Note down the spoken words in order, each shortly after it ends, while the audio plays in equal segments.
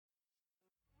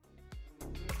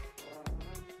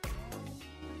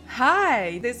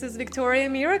Hi, this is Victoria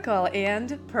Miracle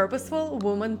and Purposeful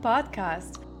Woman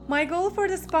Podcast. My goal for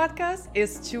this podcast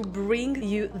is to bring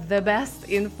you the best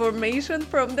information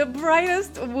from the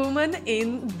brightest woman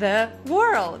in the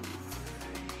world.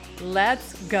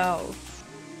 Let's go.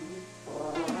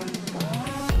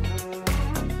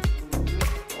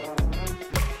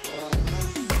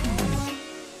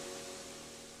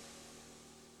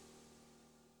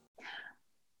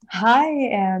 Hi,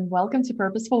 and welcome to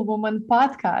Purposeful Woman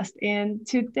Podcast. In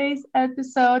today's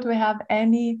episode, we have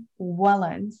Amy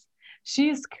Wellens. She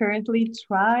is currently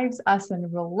thrives as a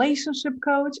relationship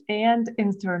coach and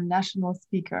international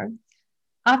speaker.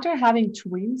 After having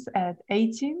twins at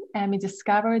 18, Amy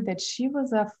discovered that she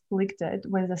was afflicted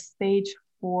with a stage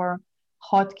 4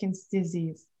 Hodgkin's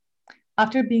disease.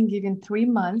 After being given 3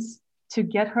 months to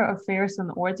get her affairs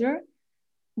in order,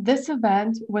 this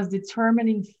event was a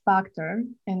determining factor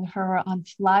in her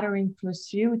unflattering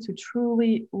pursuit to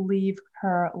truly live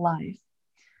her life.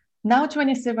 Now,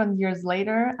 27 years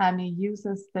later, Amy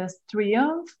uses this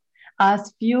triumph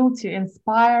as fuel to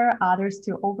inspire others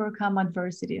to overcome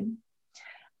adversity.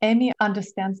 Amy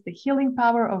understands the healing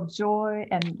power of joy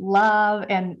and love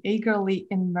and eagerly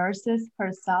immerses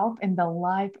herself in the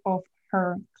life of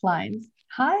her clients.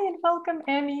 Hi, and welcome,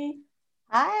 Amy.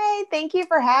 Hi, thank you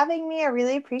for having me. I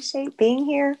really appreciate being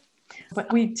here.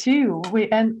 But we too, we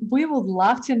would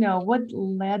love to know what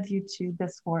led you to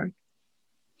this work.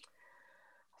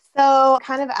 So,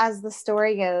 kind of as the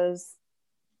story goes,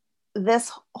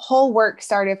 this whole work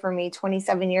started for me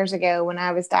 27 years ago when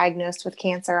I was diagnosed with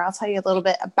cancer. I'll tell you a little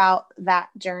bit about that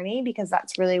journey because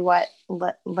that's really what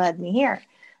led me here.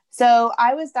 So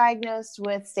I was diagnosed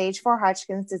with stage 4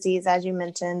 Hodgkin's disease, as you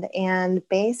mentioned, and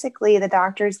basically the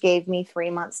doctors gave me 3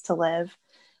 months to live.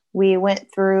 We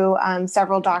went through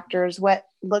several doctors, what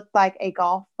looked like a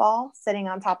golf ball sitting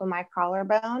on top of my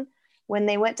collarbone. When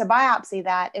they went to biopsy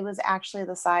that, it was actually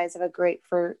the size of a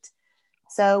grapefruit.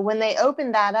 So when they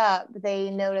opened that up,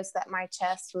 they noticed that my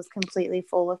chest was completely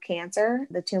full of cancer.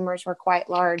 The tumors were quite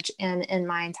large and in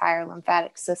my entire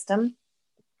lymphatic system.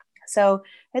 So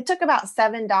it took about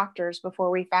 7 doctors before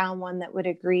we found one that would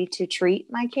agree to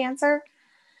treat my cancer.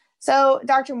 So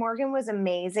Dr. Morgan was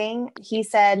amazing. He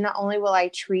said, not only will I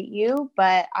treat you,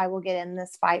 but I will get in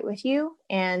this fight with you,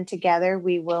 and together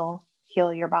we will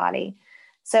heal your body.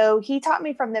 So he taught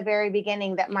me from the very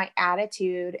beginning that my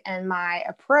attitude and my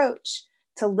approach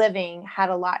to living had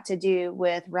a lot to do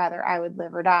with whether I would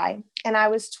live or die. And I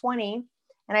was 20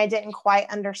 and I didn't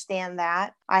quite understand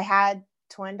that. I had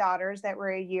twin daughters that were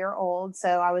a year old.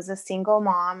 So I was a single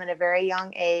mom at a very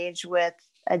young age with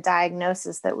a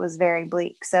diagnosis that was very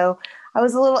bleak. So I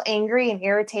was a little angry and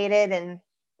irritated and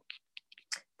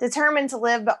determined to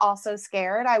live, but also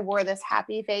scared. I wore this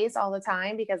happy face all the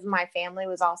time because my family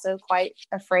was also quite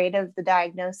afraid of the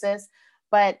diagnosis.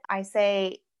 But I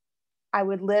say I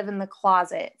would live in the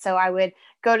closet. So I would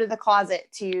go to the closet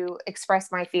to express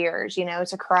my fears,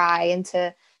 to cry and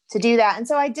to do that. And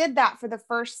so I did that for the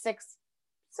first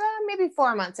maybe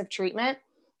 4 months of treatment.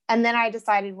 And then I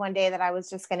decided one day that I was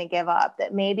just going to give up,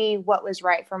 that maybe what was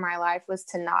right for my life was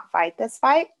to not fight this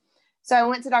fight. So I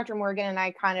went to Dr. Morgan and I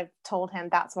kind of told him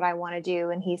that's what I want to do.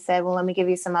 And he said, well, let me give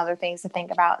you some other things to think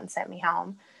about, and sent me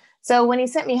home. So when he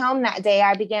sent me home that day,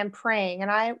 I began praying. And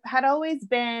I had always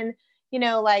been,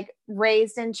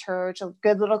 raised in church, a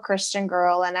good little Christian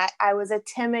girl. And I was a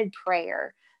timid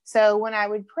prayer. So when I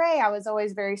would pray, I was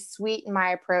always very sweet in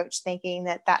my approach, thinking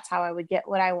that that's how I would get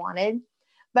what I wanted.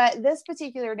 But this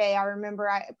particular day, I remember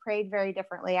I prayed very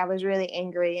differently. I was really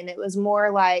angry, and it was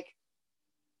more like,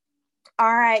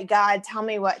 all right, God, tell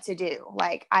me what to do.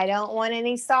 Like, I don't want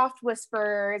any soft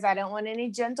whispers. I don't want any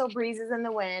gentle breezes in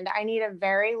the wind. I need a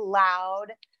very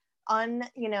loud,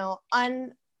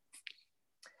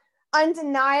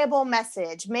 undeniable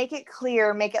message. Make it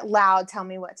clear, make it loud, tell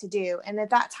me what to do. And at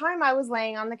that time I was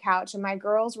laying on the couch and my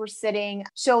girls were sitting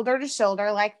shoulder to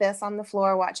shoulder like this on the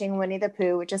floor watching Winnie the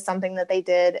Pooh, which is something that they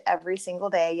did every single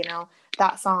day.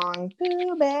 That song,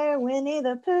 Pooh Bear, Winnie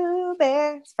the Pooh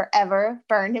Bear, it's forever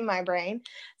burned in my brain.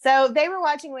 So they were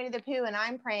watching Winnie the Pooh and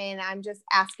I'm praying. I'm just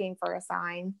asking for a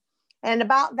sign. And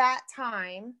about that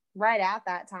time, right at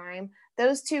that time,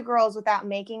 those 2 girls, without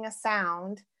making a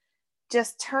sound,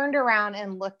 just turned around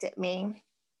and looked at me,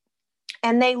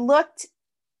 and they looked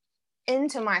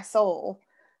into my soul,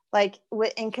 like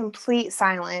in complete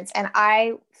silence. And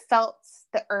I felt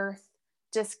the earth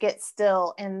just get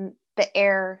still and the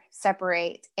air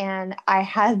separate. And I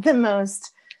had the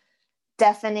most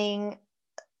deafening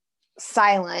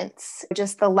silence,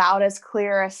 just the loudest,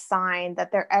 clearest sign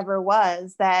that there ever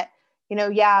was that,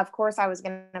 of course I was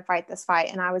going to fight this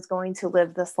fight, and I was going to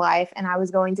live this life, and I was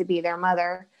going to be their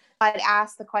mother. I'd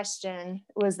ask the question,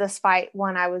 was this fight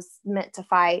one I was meant to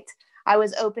fight? I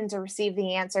was open to receive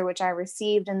the answer, which I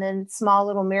received. And then small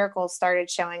little miracles started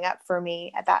showing up for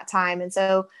me at that time. And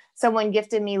so someone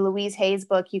gifted me Louise Hay's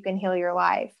book, You Can Heal Your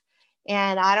Life.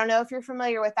 And I don't know if you're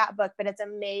familiar with that book, but it's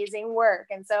amazing work.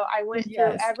 And so I went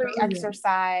through every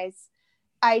exercise.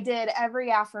 I did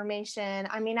every affirmation.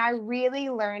 I mean, I really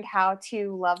learned how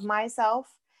to love myself.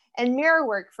 And mirror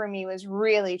work for me was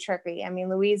really tricky. I mean,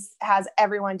 Louise has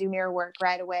everyone do mirror work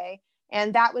right away.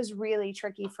 And that was really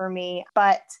tricky for me.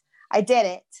 But I did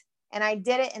it. And I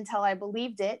did it until I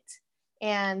believed it.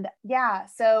 And yeah,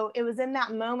 so it was in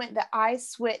that moment that I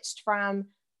switched from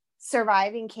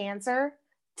surviving cancer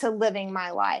to living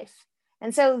my life.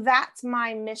 And so that's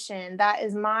my mission. That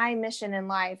is my mission in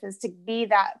life, is to be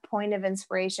that point of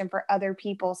inspiration for other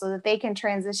people so that they can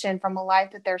transition from a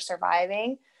life that they're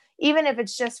surviving, even if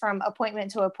it's just from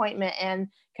appointment to appointment and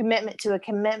commitment to a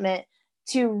commitment,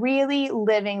 to really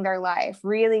living their life,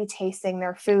 really tasting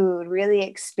their food, really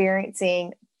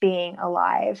experiencing being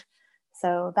alive.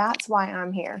 So that's why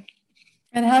I'm here.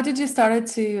 And how did you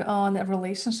start on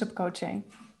relationship coaching?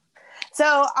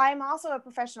 So I'm also a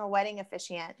professional wedding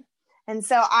officiant. And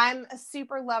so I'm a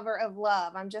super lover of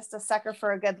love. I'm just a sucker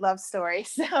for a good love story.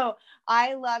 So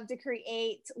I love to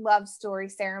create love story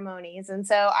ceremonies. And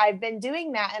so I've been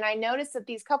doing that. And I noticed that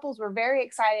these couples were very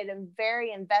excited and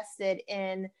very invested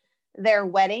in their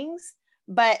weddings,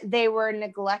 but they were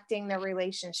neglecting their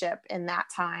relationship in that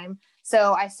time.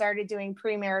 So I started doing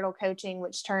premarital coaching,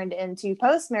 which turned into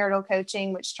postmarital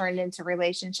coaching, which turned into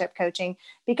relationship coaching,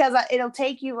 because it'll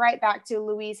take you right back to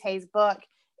Louise Hay's book.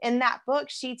 In that book,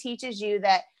 she teaches you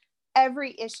that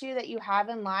every issue that you have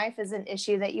in life is an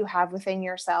issue that you have within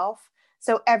yourself.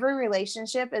 So every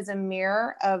relationship is a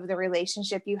mirror of the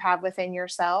relationship you have within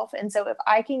yourself. And so if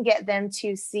I can get them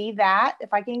to see that,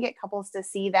 if I can get couples to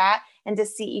see that and to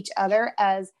see each other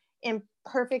as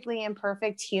perfectly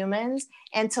imperfect humans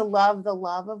and to love the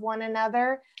love of one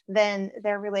another, then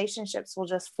their relationships will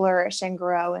just flourish and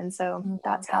grow. And so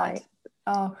that's how I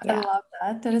love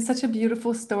that. That is such a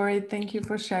beautiful story. Thank you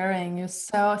for sharing. You're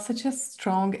such a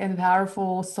strong and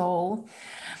powerful soul.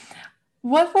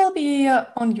 What will be,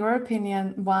 on your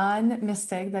opinion, one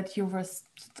mistake that you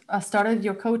started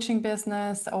your coaching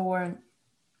business, or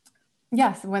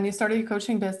yes, when you started your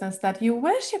coaching business, that you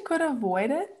wish you could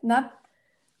avoid it? Not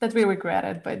that we regret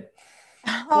it, but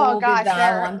oh gosh,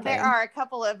 there are a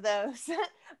couple of those.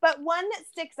 But one that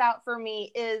sticks out for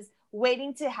me is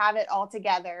waiting to have it all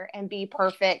together and be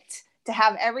perfect, to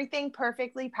have everything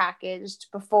perfectly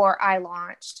packaged before I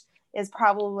launched, is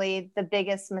probably the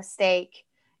biggest mistake.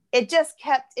 It just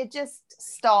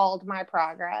stalled my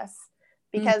progress,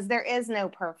 because there is no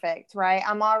perfect, right?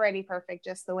 I'm already perfect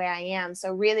just the way I am.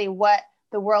 So really what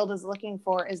the world is looking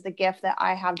for is the gift that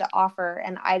I have to offer.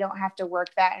 And I don't have to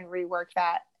work that and rework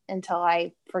that until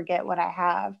I forget what I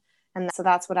have. And so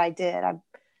that's what I did. I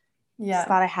just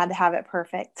thought I had to have it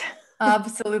perfect.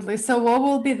 Absolutely. So what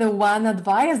will be the one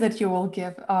advice that you will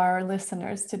give our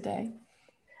listeners today?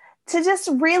 To just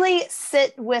really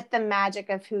sit with the magic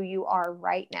of who you are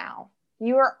right now.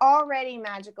 You are already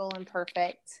magical and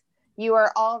perfect. You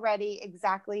are already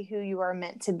exactly who you are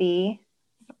meant to be.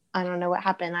 I don't know what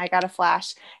happened. I got a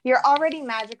flash. You're already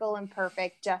magical and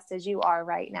perfect just as you are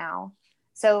right now.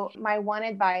 So my one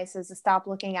advice is to stop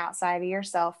looking outside of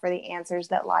yourself for the answers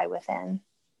that lie within.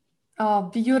 Oh,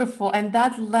 beautiful. And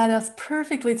that led us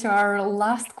perfectly to our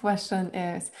last question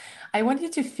is, I want you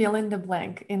to fill in the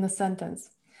blank in the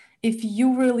sentence. If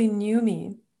you really knew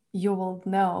me, you will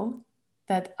know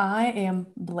that I am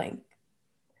blank.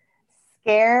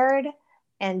 Scared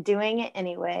and doing it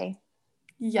anyway.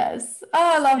 Yes.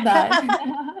 Oh, I love that.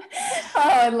 Oh,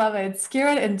 I love it.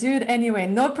 Scared and do it anyway.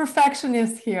 No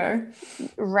perfectionist here.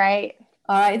 Right.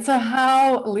 All right. So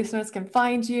how listeners can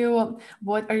find you?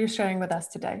 What are you sharing with us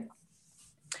today?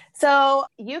 So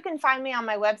you can find me on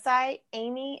my website,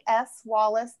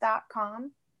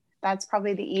 amyswallace.com. That's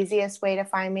probably the easiest way to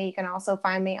find me. You can also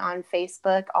find me on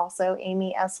Facebook, also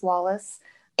Amy S. Wallace.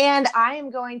 And I am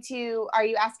going to, are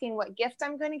you asking what gift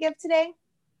I'm going to give today?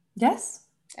 Yes.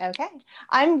 Okay.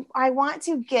 I want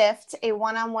to gift a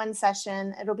one-on-one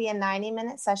session. It'll be a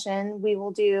 90-minute session. We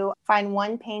will find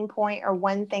one pain point or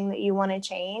one thing that you want to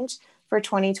change for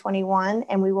 2021.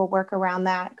 And we will work around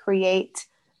that, create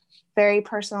very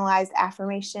personalized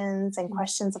affirmations and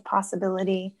questions of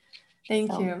possibility.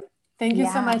 Thank you. Thank you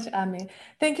so much, Amy.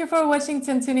 Thank you for watching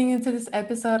and tuning into this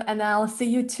episode, and I'll see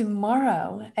you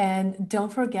tomorrow. And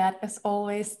don't forget, as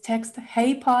always, text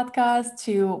Hey Podcast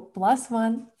to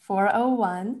 +1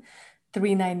 401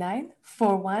 399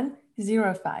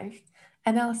 4105.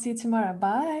 And I'll see you tomorrow.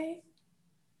 Bye.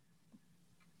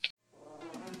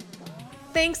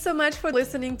 Thanks so much for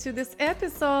listening to this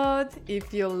episode.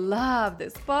 If you love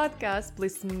this podcast,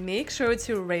 please make sure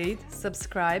to rate,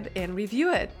 subscribe, and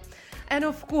review it. And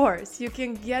of course, you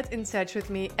can get in touch with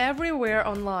me everywhere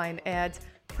online at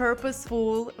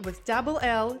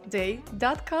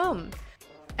purposefulday.com.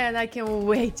 And I can't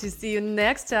wait to see you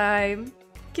next time.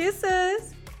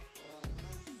 Kisses!